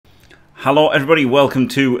Hello everybody, welcome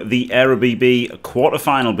to the EireBB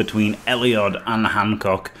quarter-final between Elyod and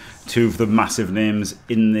Hankok, two of the massive names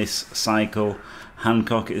in this cycle.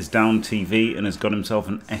 Hankok is down TV and has got himself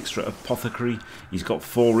an extra apothecary. He's got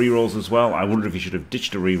 4 rerolls as well. I wonder if he should have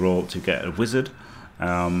ditched a reroll to get a wizard.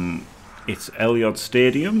 It's Elyod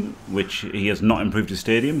Stadium, which he has not improved his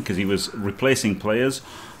stadium because he was replacing players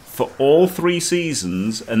for all 3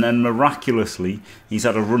 seasons, and then miraculously he's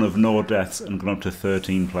had a run of no deaths and gone up to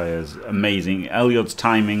 13 players. Amazing. Elyod's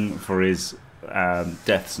timing for his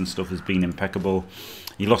deaths and stuff has been impeccable.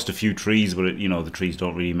 He lost a few trees, but the trees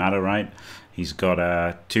don't really matter, right? He's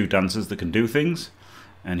got 2 dancers that can do things,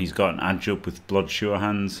 and he's got an edge up with blood sure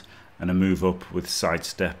hands and a move up with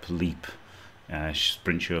sidestep, leap,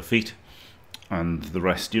 sprint sure feet, and the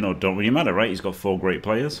rest don't really matter, right? He's got 4 great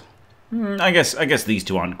players. I guess these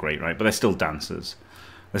 2 aren't great, right? But they're still dancers.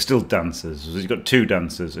 They're still dancers. He's got 2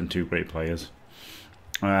 dancers and 2 great players.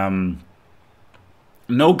 No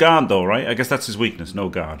guard though, right? I guess that's his weakness, no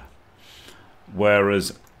guard.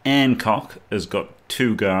 Whereas Hankok has got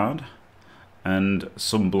 2 guard and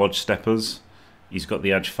some blodge steppers. He's got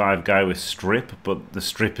the edge 5 guy with strip, but the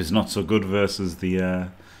strip is not so good versus the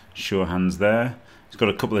sure hands there. He's got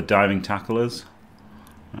a couple of diving tacklers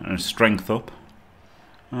and a strength up.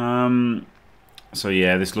 So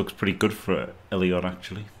yeah, this looks pretty good for Elyod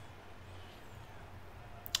actually.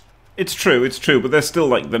 It's true, but they're still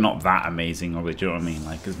they're not that amazing, or do you know what I mean?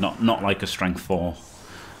 Like it's not like a strength 4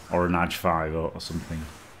 or an edge 5 or something.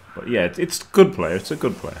 But yeah, it's a good player. It's a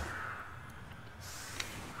good player.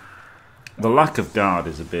 The lack of guard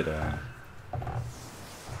is a bit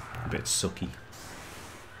sucky.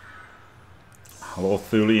 Hello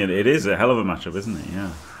Thulian, it is a hell of a matchup, isn't it?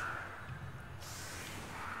 Yeah.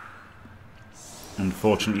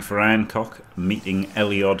 Unfortunately for Hankok, meeting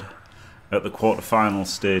Elyod at the quarter-final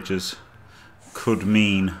stages could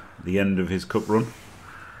mean the end of his cup run.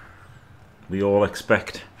 We all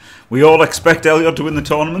expect Elyod to win the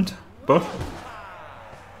tournament, but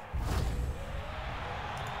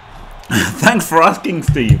thanks for asking,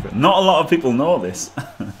 Steve. Not a lot of people know this,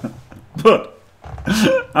 but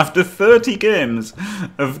after 30 games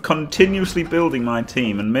of continuously building my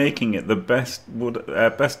team and making it the best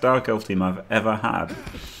Dark Elf team I've ever had,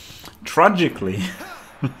 tragically,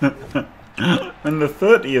 in the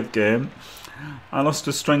 30th game, I lost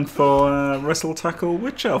a Strength 4 Wrestle Tackle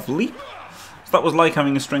Witch Elf Leap. So that was like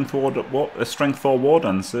having a Strength 4 War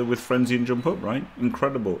Dancer with Frenzy and Jump Up, right?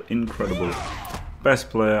 Incredible, incredible.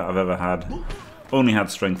 Best player I've ever had. Only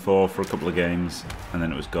had Strength 4 for a couple of games, and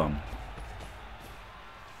then it was gone.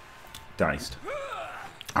 Diced.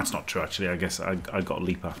 That's not true actually. I guess I got a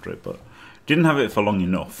leap after it, but didn't have it for long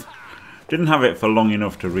enough. Didn't have it for long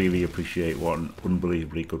enough to really appreciate what an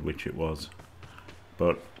unbelievably good witch it was.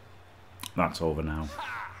 But that's over now.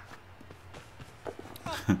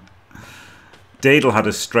 Dadel had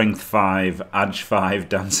a strength 5, edge 5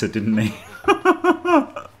 dancer, didn't he?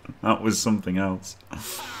 That was something else.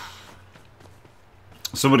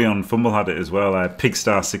 Somebody on Fumble had it as well.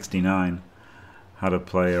 Pigstar69 had a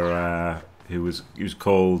player who was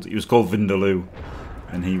called Vindaloo,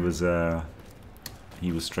 and he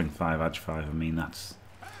was strength 5, edge 5. I mean that's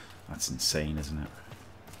insane, isn't it?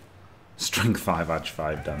 Strength 5, edge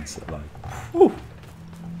 5 dancer, like, whew.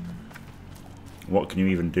 What can you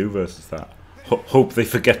even do versus that? Hope they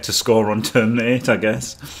forget to score on turn 8, I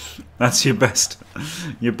guess. That's your best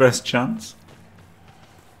chance.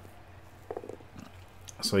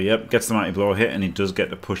 So yep, gets the Mighty Blow hit, and he does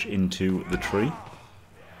get to push into the tree.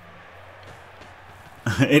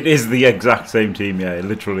 It is the exact same team, yeah. It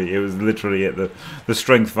was literally it. The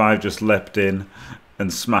strength 5 just leapt in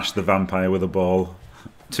and smashed the vampire with a ball,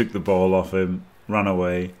 took the ball off him, ran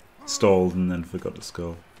away, stalled, and then forgot to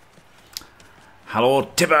score. Hello,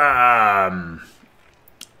 Tibber!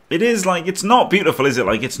 It is it's not beautiful, is it?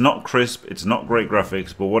 Like, it's not crisp, it's not great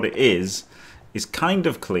graphics, but what it is kind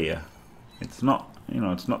of clear. It's not,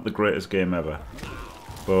 it's not the greatest game ever,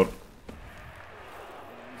 but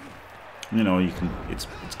you can. It's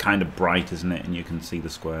kind of bright, isn't it? And you can see the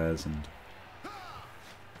squares and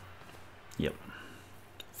yep,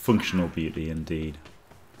 functional beauty indeed.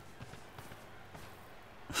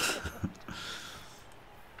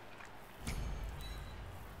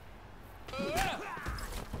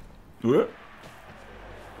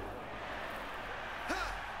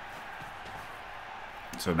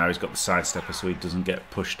 So now he's got the sidestepper, so he doesn't get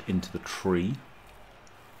pushed into the tree.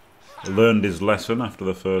 Learned his lesson after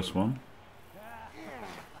the first one.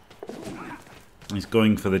 He's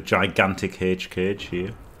going for the gigantic H cage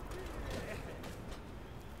here.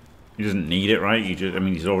 He doesn't need it, right?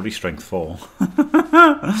 He's already strength 4.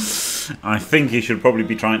 I think he should probably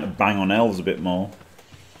be trying to bang on elves a bit more.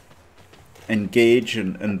 Engage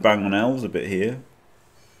and bang on elves a bit here.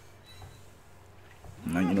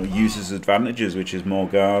 And, you know, use his advantages, which is more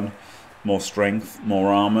guard, more strength,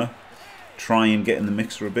 more armor. Try and get in the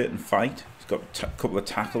mixer a bit and fight. He's got a couple of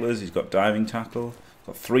tacklers. He's got diving tackle.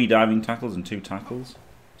 Got 3 diving tackles and 2 tackles.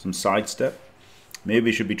 Some sidestep. Maybe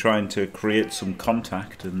he should be trying to create some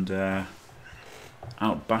contact and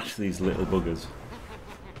outbash these little buggers.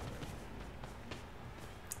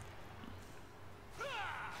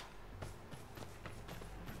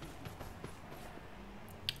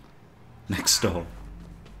 Next stall.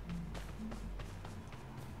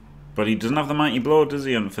 But he doesn't have the mighty blow, does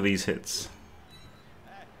he, for these hits?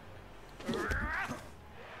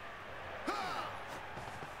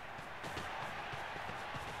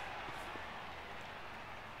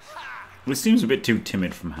 Well, it seems a bit too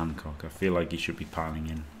timid from Hankok. I feel like he should be piling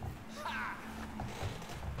in.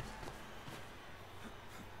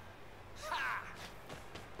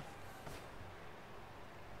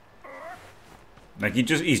 Like he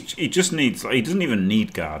just needs, like, he doesn't even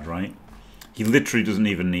need guard, right? He literally doesn't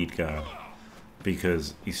even need guard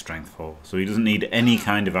because he's strength 4. So he doesn't need any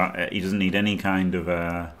kind of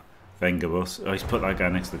Venga bus. Oh, he's put that guy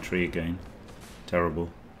next to the tree again. Terrible.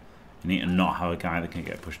 You need to not have a guy that can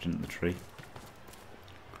get pushed into the tree.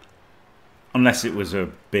 Unless it was a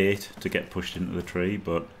bait to get pushed into the tree,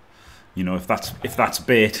 but you know, if that's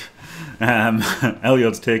bait,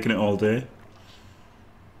 Elyod's taking it all day.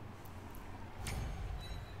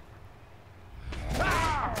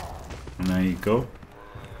 And there you go.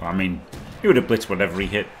 I mean, he would have blitzed whatever he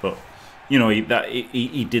hit, but you know,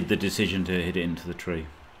 he did the decision to hit it into the tree.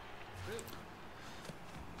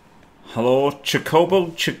 Hello,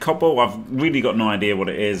 Chocobo. I've really got no idea what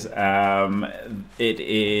it is. It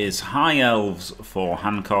is High Elves for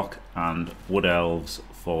Hankok and Wood Elves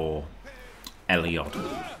for Elyod.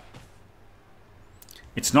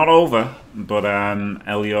 It's not over, but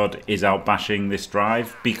Elyod is out bashing this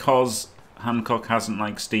drive because Hankok hasn't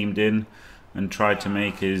like steamed in and tried to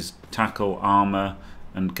make his tackle, armor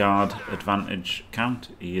and guard advantage count.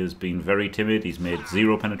 He has been very timid. He's made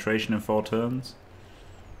 0 penetration in 4 turns.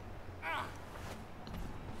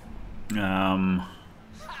 I'm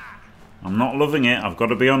not loving it, I've got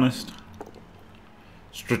to be honest.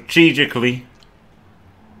 Strategically.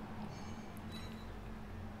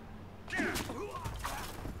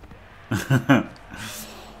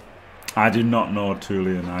 I do not know,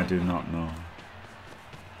 Tulian, I do not know.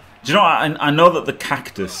 Do you know, I know that the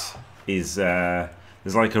cactus is, there's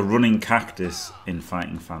like a running cactus in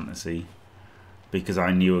Fighting Fantasy. Because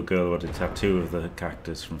I knew a girl who had a tattoo of the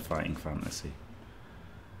cactus from Fighting Fantasy.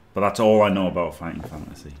 But that's all I know about Fighting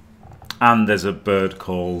Fantasy. And there's a bird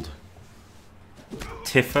called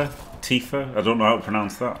Tifa. I don't know how to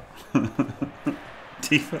pronounce that.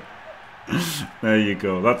 Tifa. There you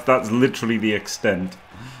go. That's literally the extent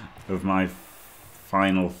of my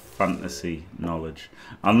Final Fantasy knowledge.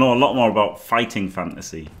 I know a lot more about Fighting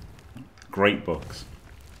Fantasy. Great books.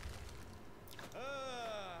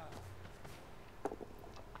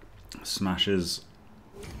 Smashes.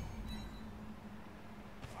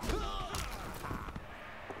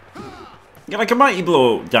 Yeah, like a Mighty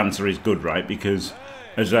Blow dancer is good, right? Because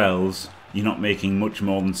as elves, you're not making much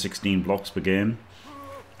more than 16 blocks per game.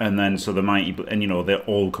 And then, so the Mighty... And, you know, they're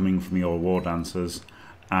all coming from your war dancers.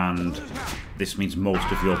 And this means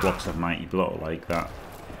most of your blocks have Mighty Blow like that.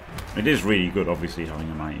 It is really good, obviously,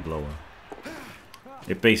 having a Mighty Blower.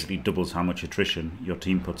 It basically doubles how much attrition your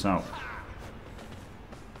team puts out.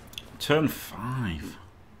 Turn 5.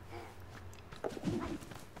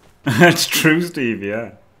 That's true, Steve,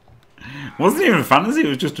 yeah. Wasn't even fantasy, it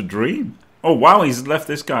was just a dream. Oh wow, he's left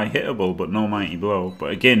this guy hittable, but no Mighty Blow. But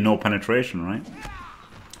again, no penetration, right?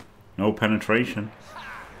 No penetration.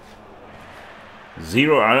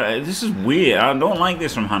 0. This is weird. I don't like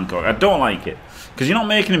this from Hankok. I don't like it. Because you're not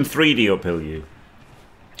making him 3D uphill you.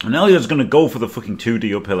 And Elyod's going to go for the fucking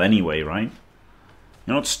 2D uphill anyway, right?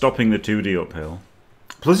 You're not stopping the 2D uphill.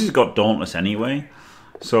 Plus he's got Dauntless anyway.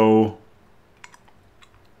 So...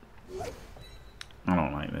 I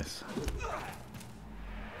don't like this.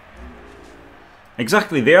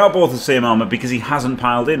 Exactly, they are both the same armor because he hasn't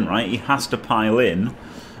piled in, right? He has to pile in,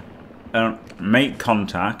 make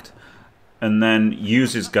contact, and then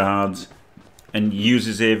use his guards and use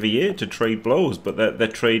his AVA to trade blows. But they're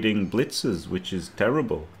trading blitzes, which is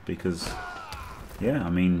terrible because, yeah,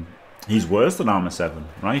 I mean, he's worse than Armor 7,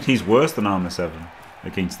 right? He's worse than Armor 7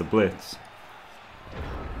 against the blitz.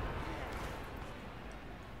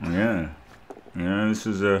 Yeah. Yeah, this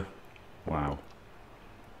is a... Wow.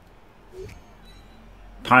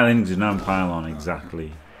 Pile in, do not pile on,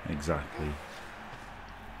 exactly. Exactly.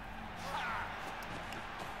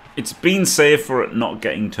 It's been safer at not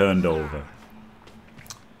getting turned over.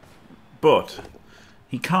 But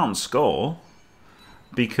he can't score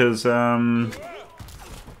because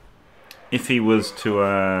if he was to,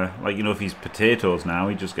 like, you know, if he's potatoes now,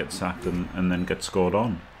 he just gets sacked and then gets scored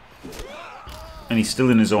on. And he's still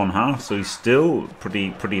in his own half, so he's still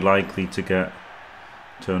pretty likely to get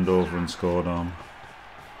turned over and scored on.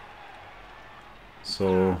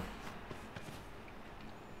 So,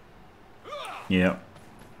 yeah.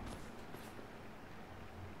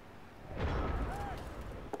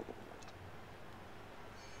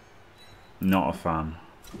 Not a fan.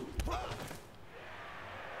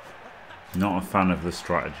 Not a fan of the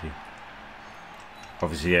strategy.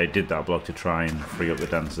 Obviously, yeah, he did that block to try and free up the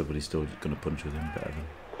dancer, but he's still going to punch with him better than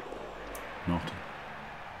not.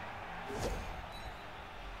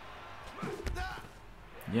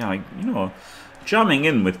 Yeah, like, you know, jamming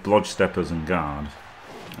in with blodge steppers and guard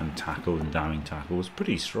and tackle and damning tackle was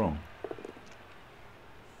pretty strong.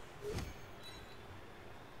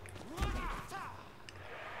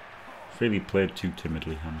 Really played too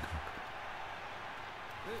timidly, Hankok.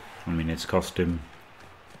 I mean, it's cost him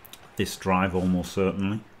this drive almost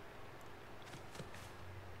certainly.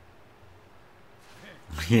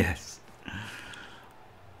 Yes.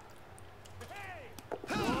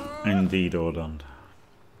 Indeed, Ordond.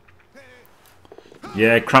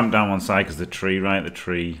 Yeah, cramp down one side because the tree, right? The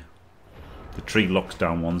tree locks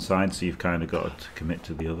down one side, so you've kind of got to commit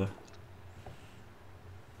to the other.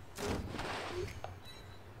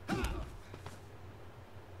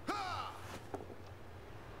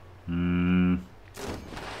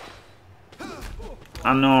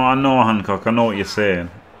 I know, Hankok. I know what you're saying.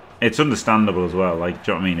 It's understandable as well. Like,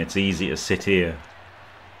 do you know what I mean? It's easy to sit here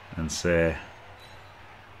and say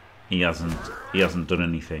he hasn't done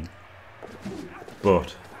anything.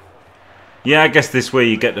 But yeah, I guess this way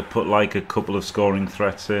you get to put like a couple of scoring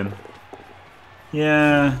threats in.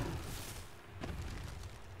 Yeah.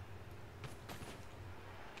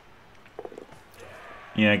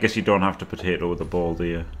 Yeah, I guess you don't have to potato with the ball, do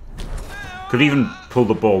you? Could even pull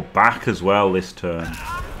the ball back as well this turn.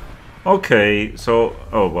 Okay, so...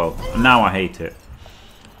 Oh, well. Now I hate it.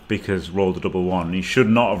 Because rolled a double one. You should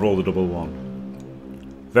not have rolled a double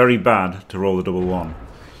one. Very bad to roll a double one.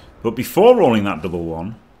 But before rolling that double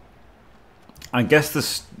one, I guess the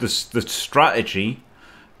strategy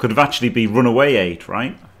could have actually been run away 8,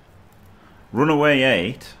 right? Run away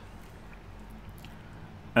 8.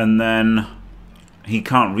 And then he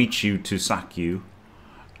can't reach you to sack you.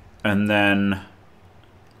 And then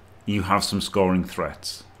you have some scoring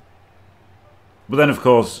threats. But then, of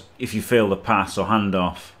course, if you fail the pass or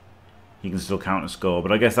handoff, you can still counter score.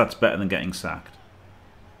 But I guess that's better than getting sacked.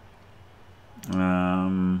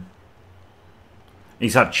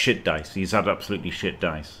 He's had shit dice. He's had absolutely shit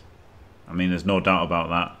dice. I mean, there's no doubt about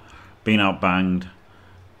that. Been outbanged,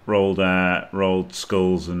 rolled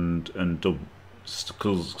skulls and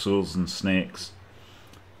skulls and snakes.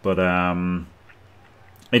 But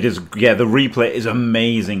it is, yeah, the replay is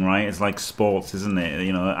amazing, right? It's like sports, isn't it?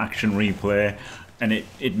 You know, action replay, and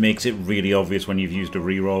it makes it really obvious when you've used a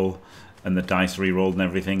reroll and the dice rerolled and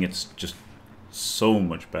everything. It's just so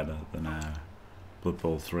much better than Blood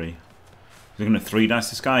Bowl 3. Is he going to 3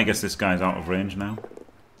 dice this guy? I guess this guy's out of range now.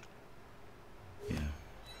 Yeah.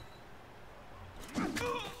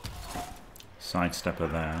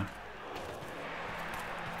 Sidestepper there.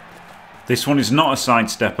 This one is not a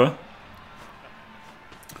sidestepper.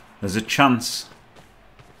 There's a chance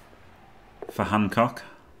for Hankok,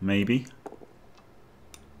 maybe.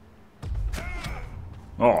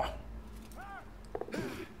 Oh.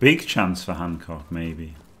 Big chance for Hankok,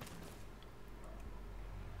 maybe.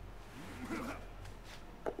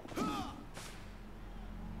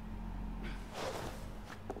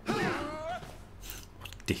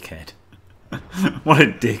 Dickhead. What a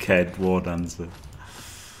dickhead war dancer.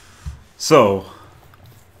 So,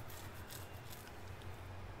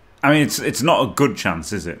 I mean, it's not a good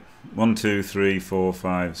chance, is it? 1, 2, 3, 4,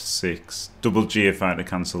 5, 6. Double GFI to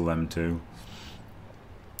cancel them 2.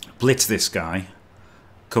 Blitz this guy.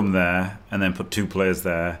 Come there, and then put 2 players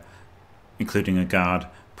there, including a guard.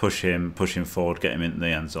 Push him forward, get him into the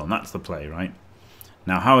end zone. That's the play, right?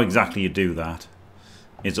 Now, how exactly you do that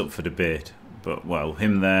is up for debate. But, well,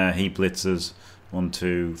 him there, he blitzes. 1,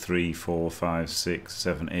 2, 3, 4, 5, 6,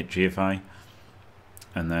 7, 8 GFI.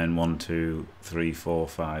 And then 1, 2, 3, 4,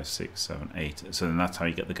 5, 6, 7, 8. So then that's how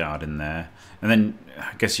you get the guard in there. And then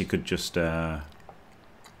I guess you could just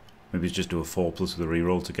maybe just do a 4+ with a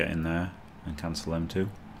reroll to get in there and cancel them 2.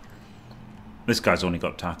 This guy's only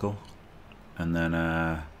got tackle. And then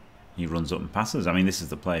he runs up and passes. I mean, this is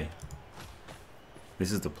the play.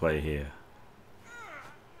 This is the play here.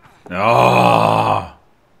 Oh!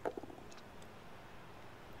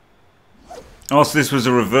 Oh, so this was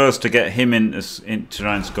a reverse to get him in to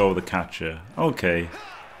try and score the catcher. Okay.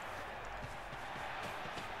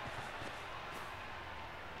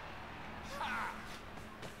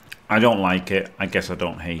 I don't like it. I guess I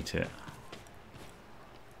don't hate it.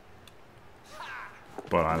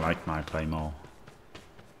 But I like my play more.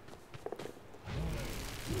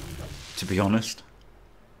 To be honest.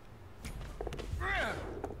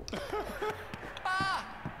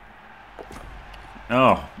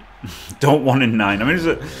 Oh. Don't 1 in 9. I mean, is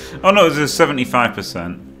it? Oh no, it's a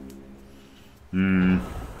 75%.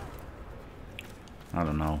 I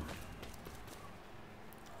don't know.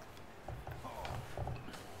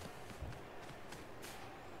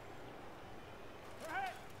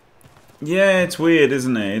 Yeah, it's weird,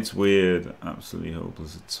 isn't it? It's weird. Absolutely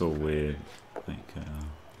hopeless. It's so weird. Like,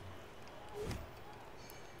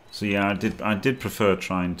 so yeah, I did prefer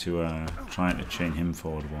trying to chain him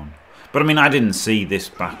forward 1. But I mean, I didn't see this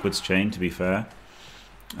backwards chain, to be fair.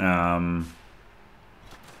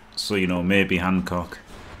 So, you know, maybe Hankok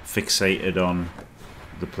fixated on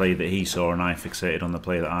the play that he saw and I fixated on the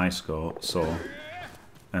play that I saw.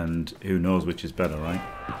 And who knows which is better, right?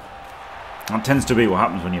 That tends to be what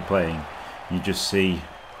happens when you're playing. You just see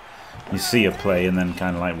a play and then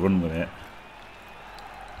kind of like run with it.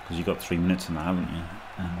 Because you've got 3 minutes in that, haven't you?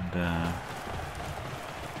 And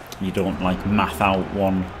you don't like math out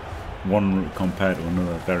one route compared to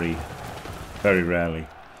another, very, very rarely.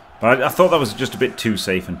 But I thought that was just a bit too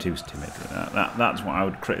safe and too timid. That's what I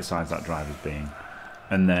would criticise that drive as being.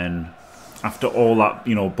 And then after all that,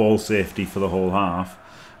 you know, ball safety for the whole half,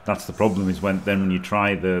 that's the problem. Is when you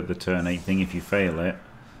try the turn 8 thing, if you fail it,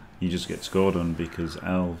 you just get scored on because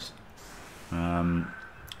elves. And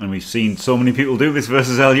we've seen so many people do this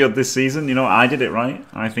versus Elyod this season. You know, I did it right.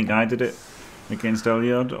 I think I did it against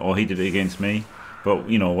Elyod, or he did it against me. But,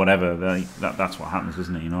 you know, whatever, that's what happens,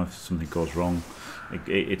 isn't it? You know, if something goes wrong,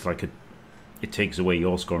 it's like it takes away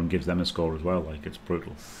your score and gives them a score as well. Like, it's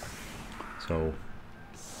brutal. So,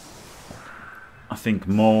 I think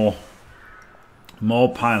more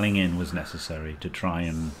piling in was necessary to try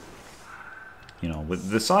and, you know,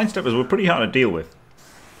 with the sidesteppers were pretty hard to deal with.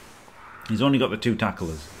 He's only got the 2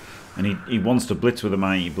 tacklers, and he wants to blitz with a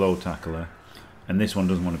mighty blow tackler, and this one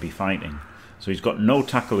doesn't want to be fighting. So he's got no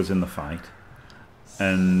tacklers in the fight.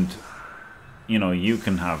 And, you know, you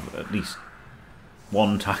can have at least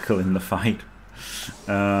 1 tackle in the fight.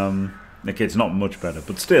 Okay, it's not much better.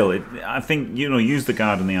 But still, I think, you know, use the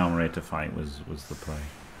guard and the armorer to fight was the play.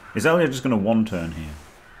 Is Elyod just going to 1 turn here?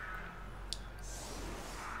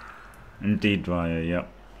 Indeed, Dwyer, yep.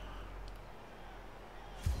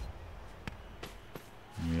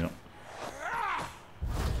 Yep.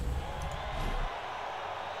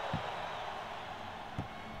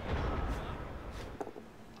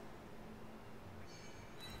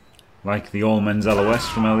 Like the all men's LOS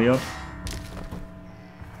from Elyod.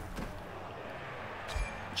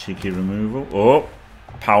 Cheeky removal. Oh!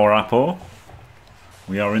 Power apple.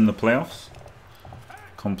 We are in the playoffs.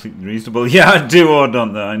 Completely reasonable. Yeah, I do or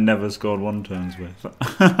don't that I never scored 1 turns with.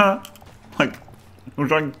 Like, we're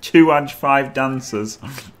trying 2 Edge 5 dancers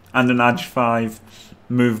and an Edge 5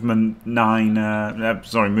 movement 9.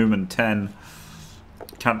 Sorry, movement 10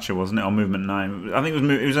 catcher, wasn't it? Or movement 9. I think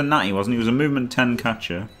it was a natty, wasn't it? It was a movement 10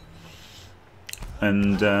 catcher.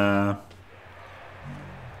 And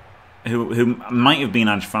who might have been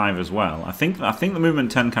Edge 5 as well. I think the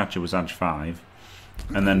movement 10 catcher was Edge 5,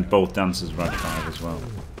 and then both dancers were Edge 5 as well.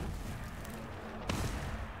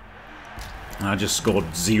 And I just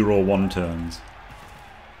scored 0 1 turns.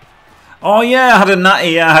 Oh yeah, I had a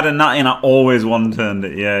natty. Yeah, I had a natty, and I always 1 turned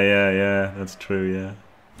it. Yeah. That's true. Yeah.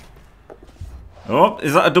 Oh,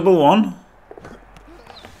 is that a double 1?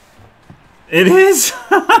 It is.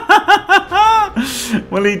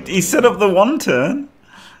 Well, he set up the 1 turn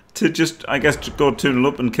to just, I guess, to go 2-0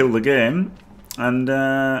 up and kill the game, and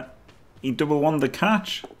he double 1 the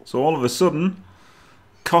catch. So all of a sudden,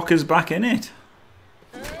 Cock is back in it.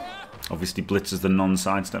 Obviously, Blitz is the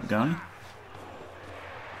non-sidestep guy.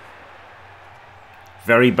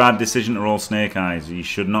 Very bad decision to roll Snake Eyes. You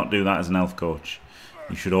should not do that as an elf coach.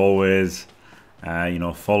 You should always, you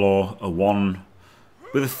know, follow a 1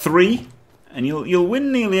 with a 3. And you'll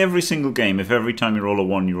win nearly every single game if every time you roll a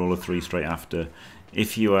 1, you roll a 3 straight after.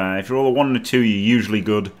 If you roll a 1 and a 2, you're usually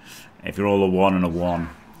good. If you roll a 1 and a 1,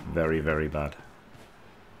 very, very bad.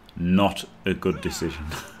 Not a good decision.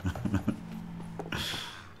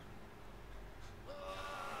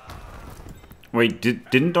 Wait,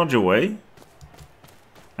 didn't dodge away?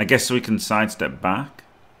 I guess so we can sidestep back.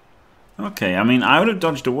 Okay, I mean, I would have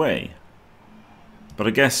dodged away. But I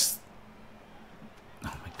guess...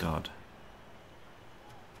 Oh my god.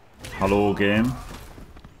 Hello, game.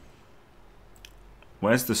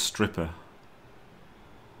 Where's the stripper?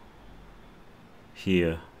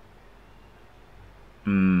 Here. I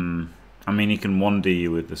mean, he can 1D you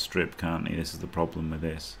with the strip, can't he? This is the problem with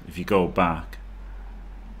this. If you go back,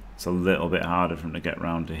 it's a little bit harder for him to get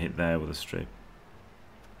round to hit there with a strip.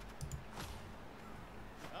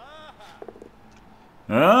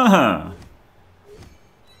 Ah!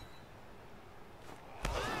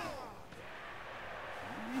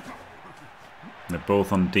 They're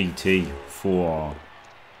both on DT 4.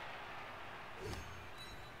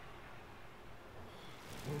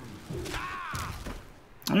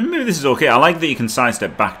 I mean, maybe this is okay. I like that you can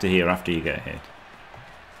sidestep back to here after you get hit.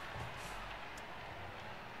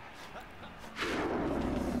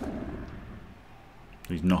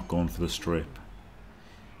 He's not going for the strip.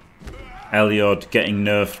 Elyod getting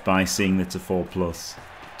nerfed by seeing it's a 4+.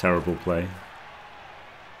 Terrible play.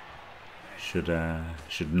 Should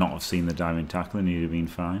not have seen the diving tackling. He'd have been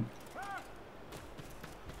fine.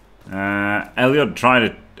 Elyod tried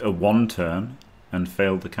a 1-turn and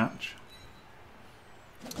failed the catch.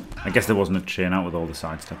 I guess there wasn't a chain out with all the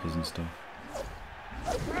sidesteppers and stuff.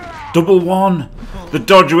 Double 1! The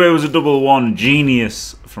dodge away was a double 1.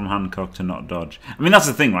 Genius from Hankok to not dodge. I mean, that's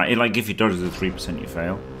the thing, right? Like, if you dodge with a 3%, you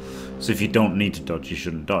fail. So if you don't need to dodge, you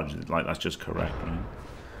shouldn't dodge. Like, that's just correct, right?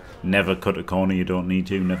 Never cut a corner you don't need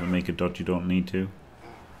to. Never make a dodge you don't need to.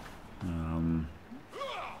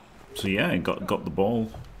 So yeah, got the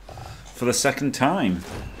ball for the second time.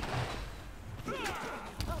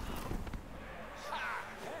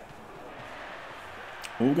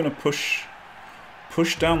 We're going to push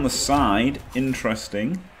down the side.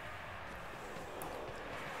 Interesting.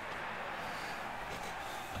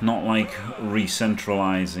 Not like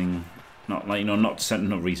re-centralizing. Not like, you know, not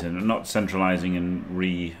centralizing and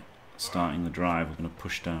restarting the drive. We're going to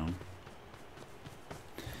push down.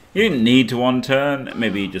 He didn't need to 1-turn.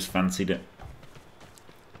 Maybe he just fancied it.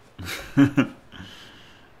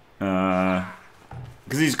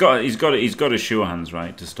 Because he's got his sure hands,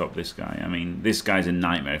 right, to stop this guy. I mean, this guy's a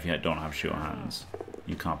nightmare if you don't have sure hands.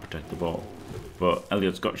 You can't protect the ball. But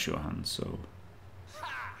Elyod's got sure hands, so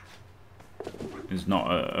he's not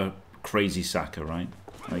a crazy sacker, right?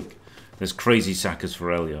 Like, there's crazy sackers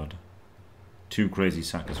for Elyod. 2 crazy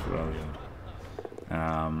sackers for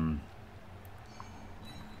Elyod.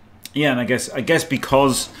 Yeah, and I guess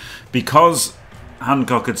because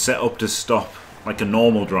Hankok had set up to stop like a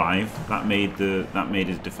normal drive, that made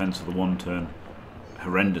his defense of the 1-turn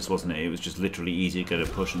horrendous, wasn't it? It was just literally easy to get a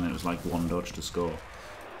push, and then it was like 1 dodge to score.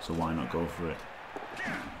 So why not go for it?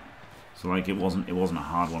 So like it wasn't a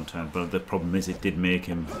hard 1-turn, but the problem is it did make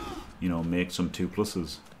him, you know, make some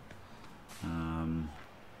 2+.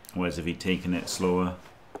 Whereas if he'd taken it slower,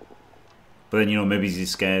 but then, you know, maybe he's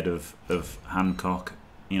scared of Hankok,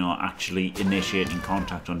 you know, actually initiating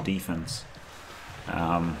contact on defense.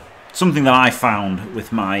 Something that I found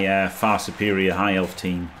with my far superior high elf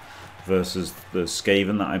team versus the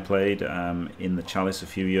Skaven that I played in the Chalice a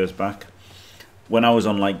few years back. When I was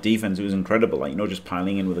on like defense, it was incredible, like, you know, just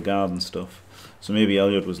piling in with a guard and stuff. So maybe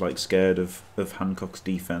Elyod was like scared of Hankok's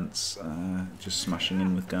defense, just smashing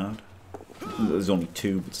in with guard. There's only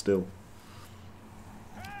 2, but still.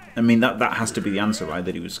 I mean, that has to be the answer, right?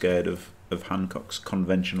 That he was scared of Hankok's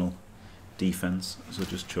conventional defense, so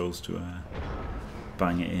just chose to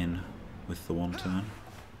bang it in with the 1-turn.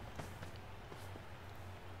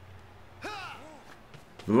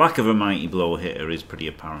 The lack of a mighty blow hitter is pretty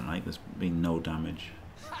apparent. Like, there's been no damage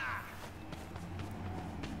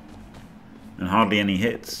and hardly any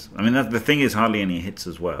hits. I mean, the thing is hardly any hits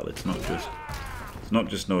as well. It's not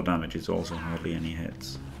just no damage. It's also hardly any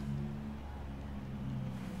hits.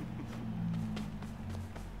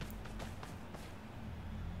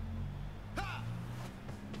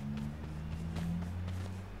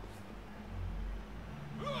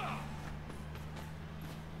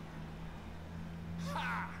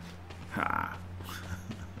 Ha.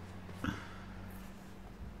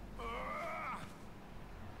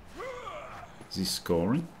 Is he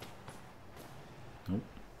scoring? Nope.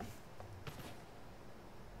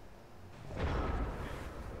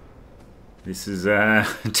 This is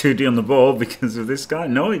 2D on the ball because of this guy.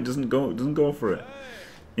 No, he doesn't go for it.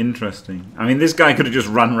 Interesting. I mean, this guy could have just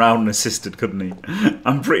run round and assisted, couldn't he?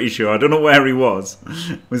 I'm pretty sure. I don't know where he was.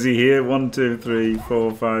 Was he here? 1, 2, 3,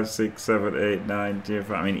 4, 5, 6, 7, 8, 9, 10,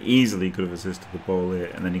 5. I mean, easily could have assisted the ball here,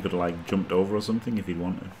 and then he could have like jumped over or something if he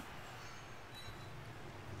wanted.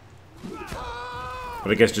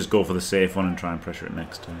 But I guess just go for the safe one and try and pressure it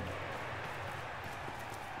next turn.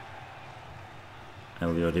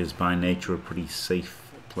 Elyod is by nature a pretty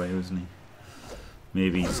safe player, isn't he?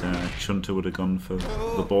 Maybe Chunter would have gone for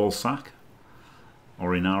the ball sack.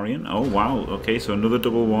 Or Inarian. Oh wow, okay, so another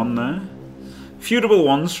double one there. Few double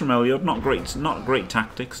ones from Elyod. Not great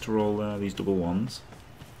tactics to roll these double ones.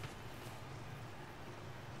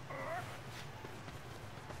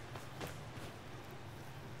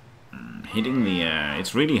 Hitting the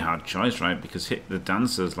it's really hard choice, right? Because hit the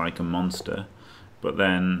dancer's like a monster, but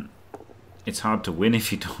then it's hard to win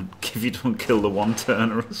if you don't kill the one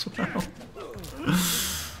turner as well.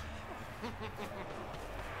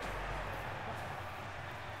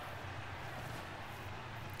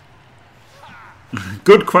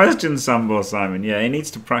 Good question, Sambo Simon. Yeah, he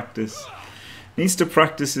needs to practice. Needs to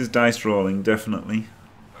practice his dice rolling, definitely.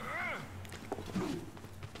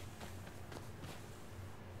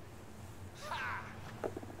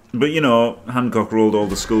 But you know, Hankok rolled all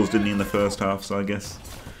the skulls, didn't he, in the first half? So I guess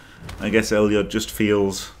Elyod just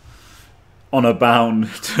feels on a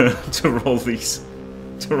bound to roll these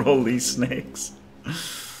snakes.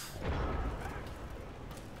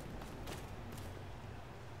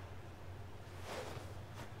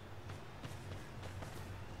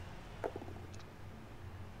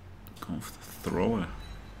 Going for the thrower.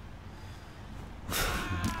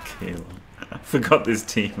 Kalon. I forgot this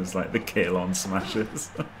team was like the Kalon Smashers.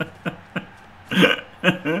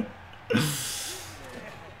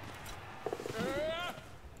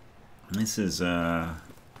 This is yeah,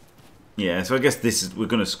 so I guess this is, we're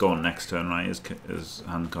going to score next turn, right, as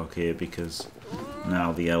Hankok here, because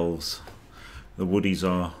now the elves, the woodies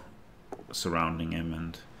are surrounding him,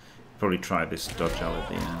 and probably try this dodge out at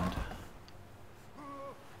the end.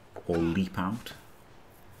 Or leap out.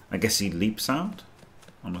 I guess he leaps out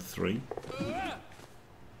on a 3.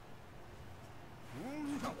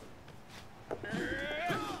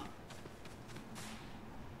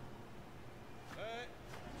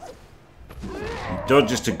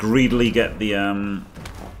 Dodges to greedily get the I mean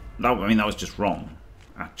that was just wrong,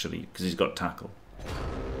 actually, because he's got tackle.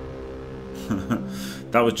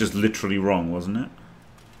 That was just literally wrong, wasn't it?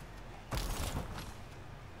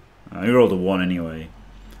 He rolled a 1 anyway.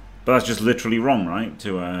 But that's just literally wrong, right?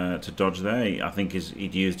 To dodge there. I think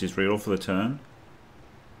he'd used his reroll for the turn.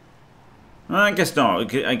 I guess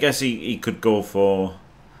not. I guess he could go for,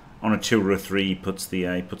 on a 2 or a 3, he puts the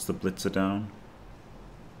blitzer down.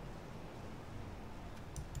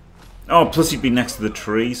 Oh, plus he'd be next to the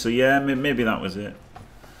tree, so yeah, maybe that was it.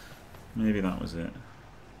 Maybe that was it.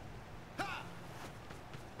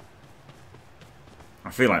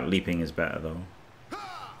 I feel like leaping is better, though.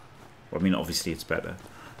 Well, I mean, obviously it's better.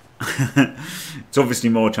 It's obviously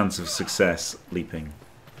more chance of success leaping.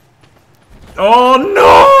 Oh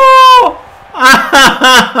no!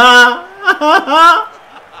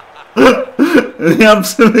 The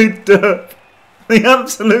absolute derp. The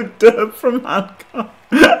absolute derp from Hankok.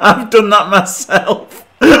 I've done that myself.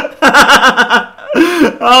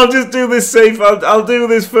 I'll just do this safe. I'll do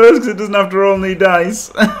this first because it doesn't have to roll any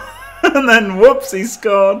dice. And then whoops, he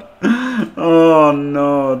scored. Oh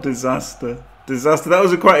no, disaster. Disaster. That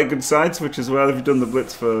was quite a good side switch as well if you've done the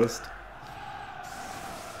blitz first.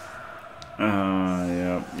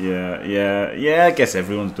 Yeah, I guess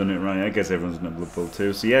everyone's done it right. I guess everyone's done a Blood Bowl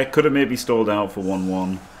too. So yeah, could have maybe stalled out for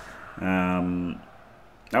 1-1.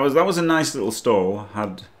 That was a nice little stall.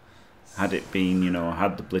 Had it been, you know,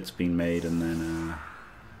 had the blitz been made and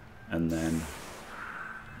then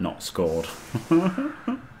not scored. But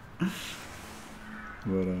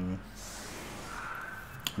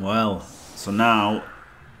well, so now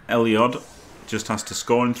Elyod just has to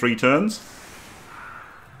score in 3 turns.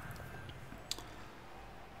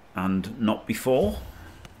 And not before.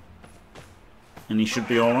 And he should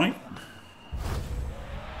be alright.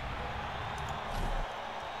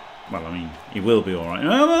 Well, I mean, he will be alright.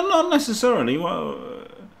 No, not necessarily. Well,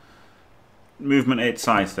 movement 8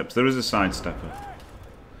 sidesteps. There is a sidestepper.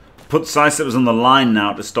 Put sidesteppers on the line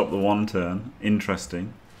now to stop the 1 turn.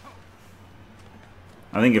 Interesting.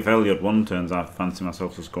 I think if Elyod 1 turns, I fancy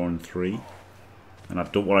myself to scoring 3. And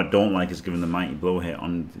what I don't like is giving the mighty blow hit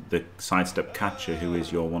on the sidestep catcher, who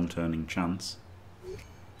is your 1 turning chance.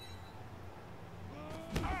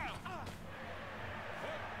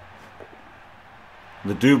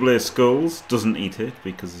 The double skulls doesn't eat it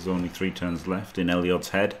because there's only 3 turns left in Elyod's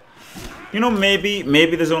head. You know, maybe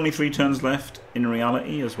there's only 3 turns left in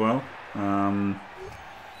reality as well.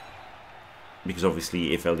 Because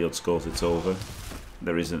obviously, if Elyod scores, it's over.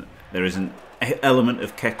 There is an element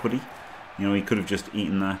of Kequity. You know, he could have just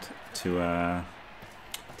eaten that to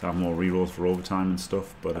have more rerolls for overtime and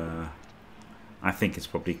stuff. But I think it's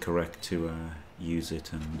probably correct to use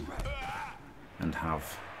it and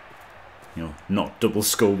have, you know, not double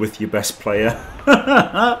skull with your best player.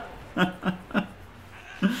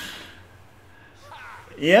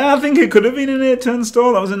 Yeah, I think it could have been an 8-turn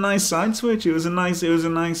stall. That was a nice side switch. It was a nice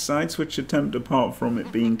side switch attempt. Apart from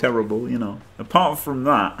it being terrible, you know. Apart from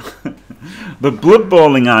that, the blood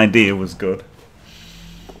bowling idea was good,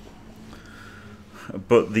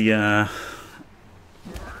 but the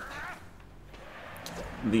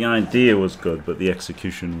idea was good, but the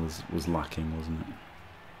execution was lacking, wasn't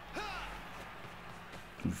it?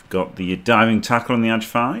 We've got the diving tackle on the edge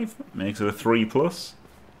 5, makes it a 3+.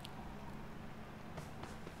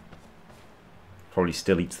 Probably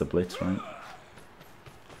still eats the blitz, right?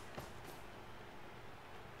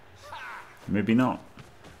 Maybe not.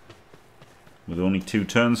 With only 2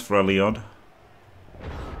 turns for Elyod,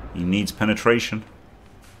 he needs penetration.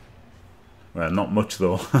 Well, not much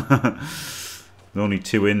though. Only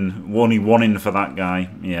 2 in, only 1 in for that guy.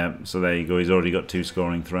 Yeah, so there you go. He's already got 2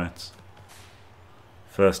 scoring threats.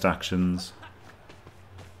 First actions.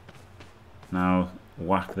 Now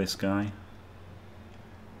whack this guy.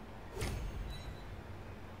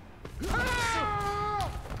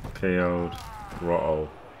 KO'd. Grotto.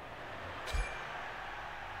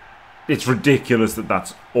 It's ridiculous that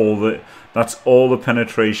that's all the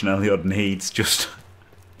penetration Elyod needs. Just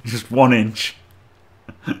 1 inch,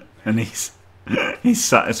 and he's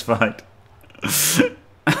satisfied.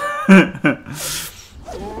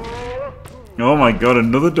 Oh my god!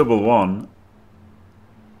 Another double 1.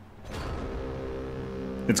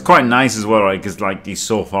 It's quite nice as well, right? Because like he's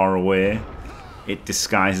so far away, it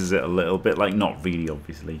disguises it a little bit. Like not really,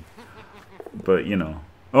 obviously, but you know.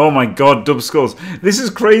 Oh my god, dub skulls. This is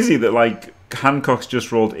crazy that like Hankok's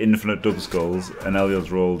just rolled infinite dub skulls and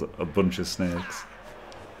Elyod's rolled a bunch of snakes.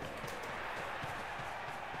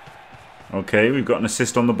 Okay, we've got an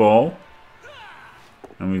assist on the ball.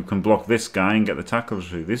 And we can block this guy and get the tackles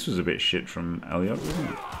through. This was a bit shit from Elyod,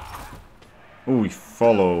 wasn't it? Oh, he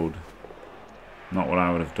followed. Not what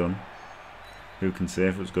I would have done. Who can say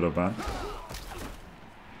if it was good or bad?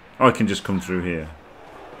 Oh, I can just come through here.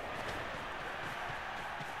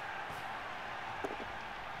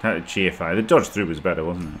 That GFI. The dodge through was better,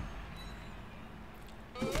 wasn't it?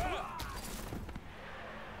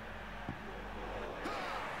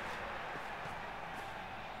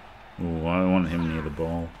 Oh, I want him near the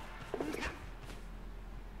ball.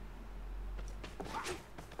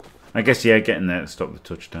 I guess, yeah, getting there to stop the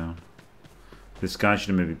touchdown. This guy should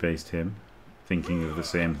have maybe based him, thinking of the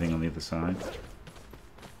same thing on the other side.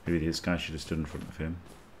 Maybe this guy should have stood in front of him.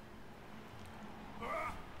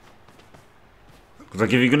 Because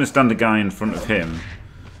like, if you're going to stand a guy in front of him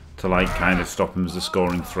to like kind of stop him as a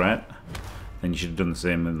scoring threat, then you should have done the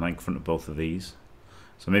same in like front of both of these.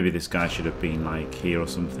 So maybe this guy should have been like here or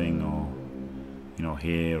something, or you know,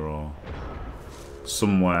 here or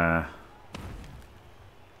somewhere.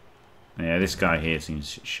 Yeah, this guy here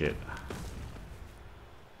seems shit.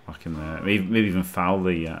 Back in there, maybe even foul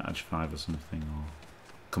the edge 5 or something, or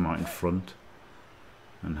come out in front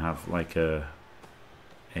and have like a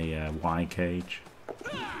Y cage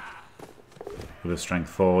with a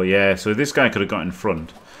strength 4. Yeah, so this guy could have got in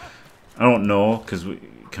front. I don't know because we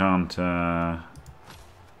can't.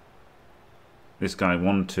 This guy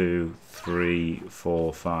 1, 2, 3,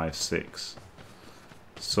 4, 5, 6.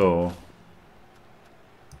 So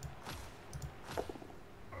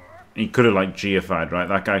he could have like GFI'd, right?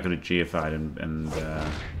 That guy could have GFI'd and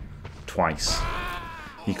twice.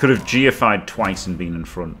 He could have GFI'd twice and been in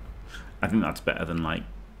front. I think that's better than like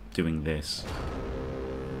doing this,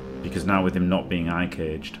 because now with him not being eye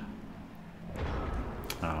caged,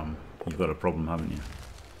 you've got a problem, haven't you?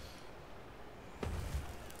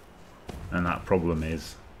 And that problem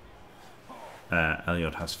is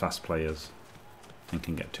Elyod has fast players and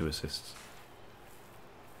can get 2 assists.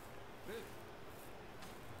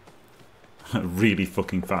 A really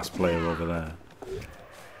fucking fast player over there.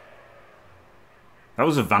 That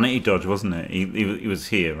was a vanity dodge, wasn't it? He was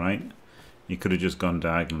here, right? You could have just gone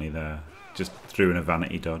diagonally there. Just threw in a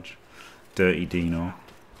vanity dodge. Dirty Dino.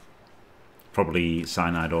 Probably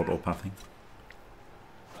cyanide autopathing.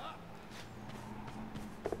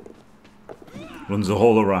 Runs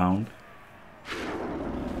all around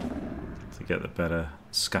to get the better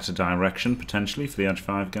scatter direction, potentially, for the edge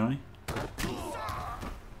 5 guy.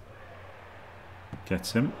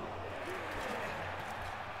 Gets him.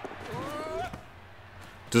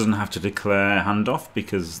 Doesn't have to declare handoff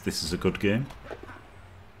because this is a good game.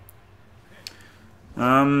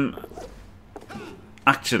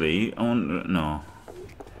 Actually, I wonder. No,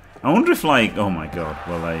 I wonder if like. Oh my god.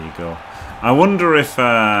 Well, there you go. I wonder if.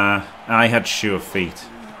 I had sure feet.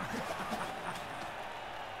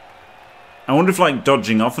 I wonder if like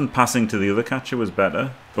dodging off and passing to the other catcher was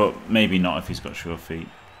better, but maybe not if he's got sure feet.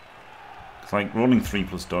 It's like rolling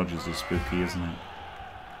 3+ dodges is spooky, isn't it?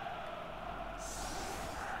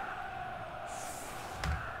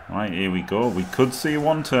 Right, here we go. We could see a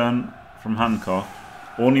 1-turn from Hankok.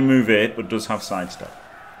 Only move 8, but does have sidestep.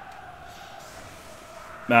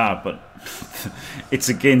 Ah, but it's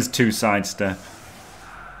against 2 sidestep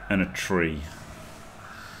and a tree.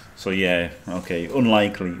 So yeah, okay,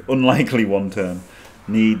 unlikely 1-turn.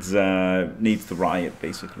 Needs the riot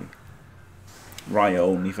basically. Riot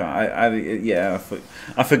only. I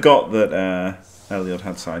forgot that Elyod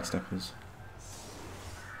had sidesteppers.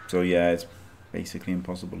 So yeah, it's basically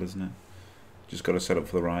impossible, isn't it? Just got to set up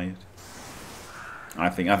for the riot. I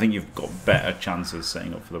think you've got better chances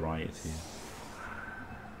setting up for the riot here.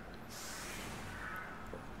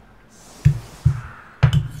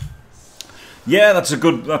 Yeah, that's a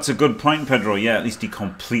good point, Pedro. Yeah, at least he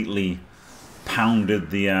completely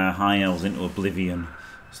pounded the High Elves into oblivion,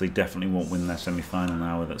 so they definitely won't win their semi-final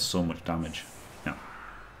now with so much damage. Yeah.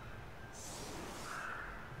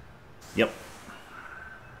 Yep.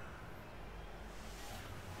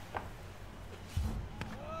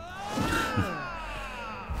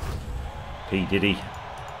 P. Diddy.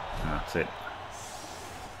 That's it.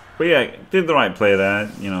 But yeah, did the right play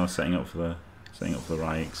there. You know, setting up for the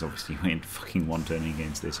riot, because obviously you ain't fucking 1-turning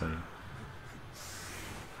against this, are you?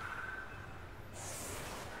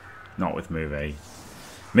 Not with move 8.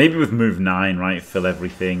 Maybe with move 9, right? Fill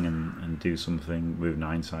everything and do something. Move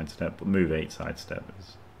 9 sidestep, but move 8 sidestep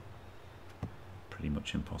is pretty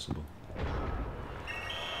much impossible.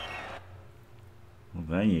 Well,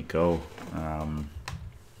 there you go.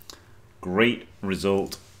 Great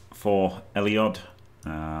result for Elyod.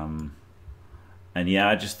 And yeah,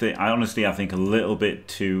 I think a little bit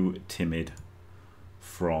too timid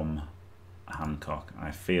from Hankok.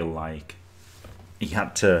 I feel like he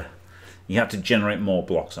had to generate more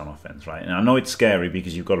blocks on offense, right? And I know it's scary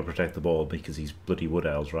because you've got to protect the ball because he's bloody Wood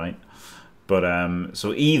Elves, right? But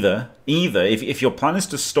so either if your plan is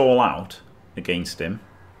to stall out against him,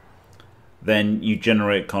 then you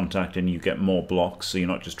generate contact and you get more blocks, so you're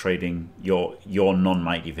not just trading your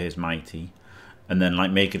non-mighty for his mighty. And then like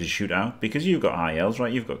make it a shootout because you've got high elves,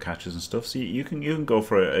 right? You've got catches and stuff, so you can go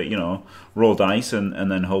for a roll dice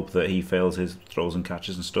and then hope that he fails his throws and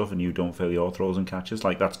catches and stuff, and you don't fail your throws and catches.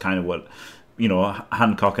 Like that's kind of what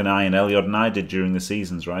Hankok and I and Elyod and I did during the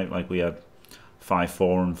seasons, right? Like we had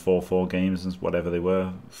 5-4 and 4-4 games and whatever they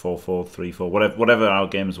were, 4-4, 3-4, whatever our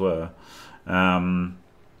games were.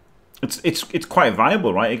 It's quite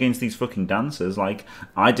viable, right, against these fucking dancers. Like,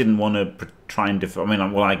 I didn't want to try and defend. I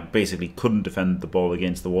mean, I basically couldn't defend the ball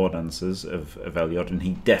against the war dancers of Elyod, and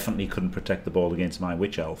he definitely couldn't protect the ball against my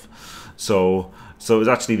witch elf. So it was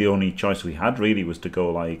actually the only choice we had, really, was to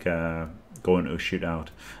go go into a shootout.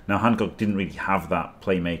 Now, Hankok didn't really have that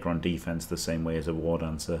playmaker on defense the same way as a war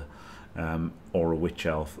dancer or a witch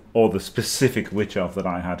elf, or the specific witch elf that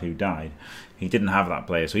I had who died. He didn't have that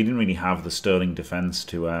player, so he didn't really have the sterling defense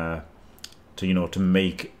to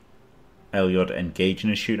make Elyod engage in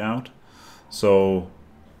a shootout. So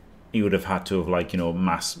he would have had to have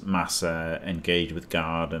mass engage with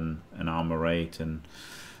guard and armor rate. And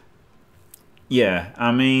yeah,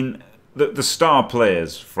 I mean the star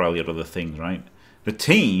players for Elyod are the things, right? The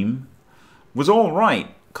team was all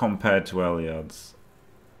right compared to Elyod's.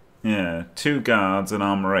 Yeah, 2 guards and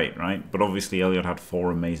armor 8, right? But obviously Elyod had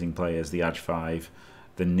 4 amazing players, the Aj 5,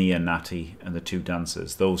 the Nia Natty, and the 2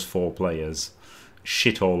 dancers. Those 4 players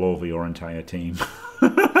shit all over your entire team.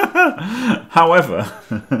 However,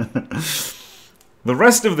 the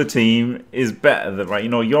rest of the team is better than, right?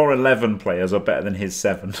 Your 11 players are better than his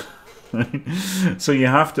 7. So you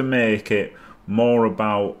have to make it more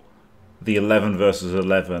about the 11 versus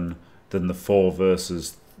 11 than the 4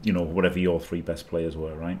 versus, whatever your 3 best players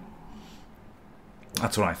were, right?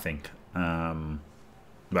 That's what I think.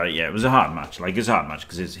 But yeah, it was a hard match. Like, it's a hard match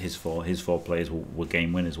because his four players were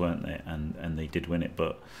game winners, weren't they? And they did win it.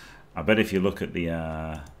 But I bet if you look at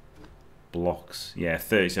the blocks, yeah,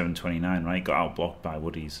 37-29, right? Got out blocked by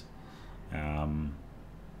Woodies, and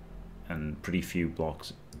pretty few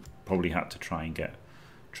blocks. Probably had to try and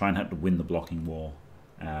have to win the blocking war.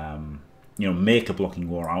 Make a blocking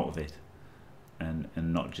war out of it. And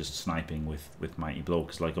not just sniping with Mighty Blow,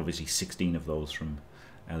 because obviously 16 of those from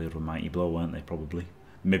Elyod were Mighty Blow, weren't they? Probably,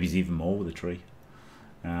 maybe even more with a tree.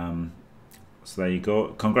 So there you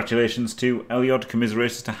go. Congratulations to Elyod,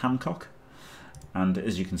 commiserations to Hankok, and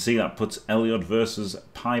as you can see, that puts Elyod versus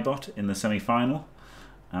Piebot in the semi-final,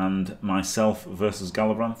 and myself versus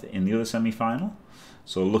Galabranth in the other semi-final.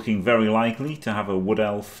 So looking very likely to have a Wood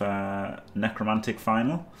Elf Necromantic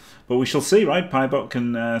final. But we shall see, right? Piebot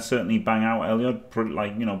can certainly bang out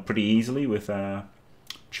Elyod pretty easily with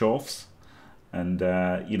Chorfs. And,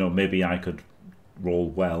 maybe I could roll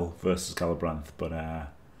well versus Galabranth. But,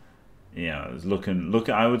 yeah,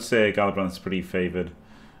 I would say Galabranth's pretty favoured.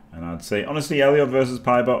 And I'd say, honestly, Elyod versus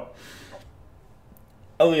Piebot.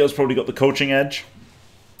 Elyod's probably got the coaching edge.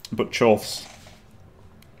 But Chorfs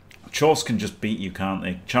can just beat you, can't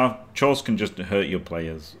they? Chorfs can just hurt your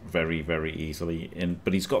players very, very easily.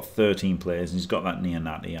 But he's got 13 players and he's got that near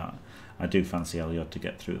natty. I do fancy Elyod to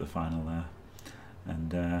get through the final there.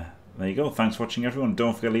 And there you go. Thanks for watching, everyone.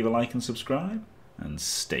 Don't forget to leave a like and subscribe. And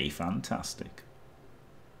stay fantastic.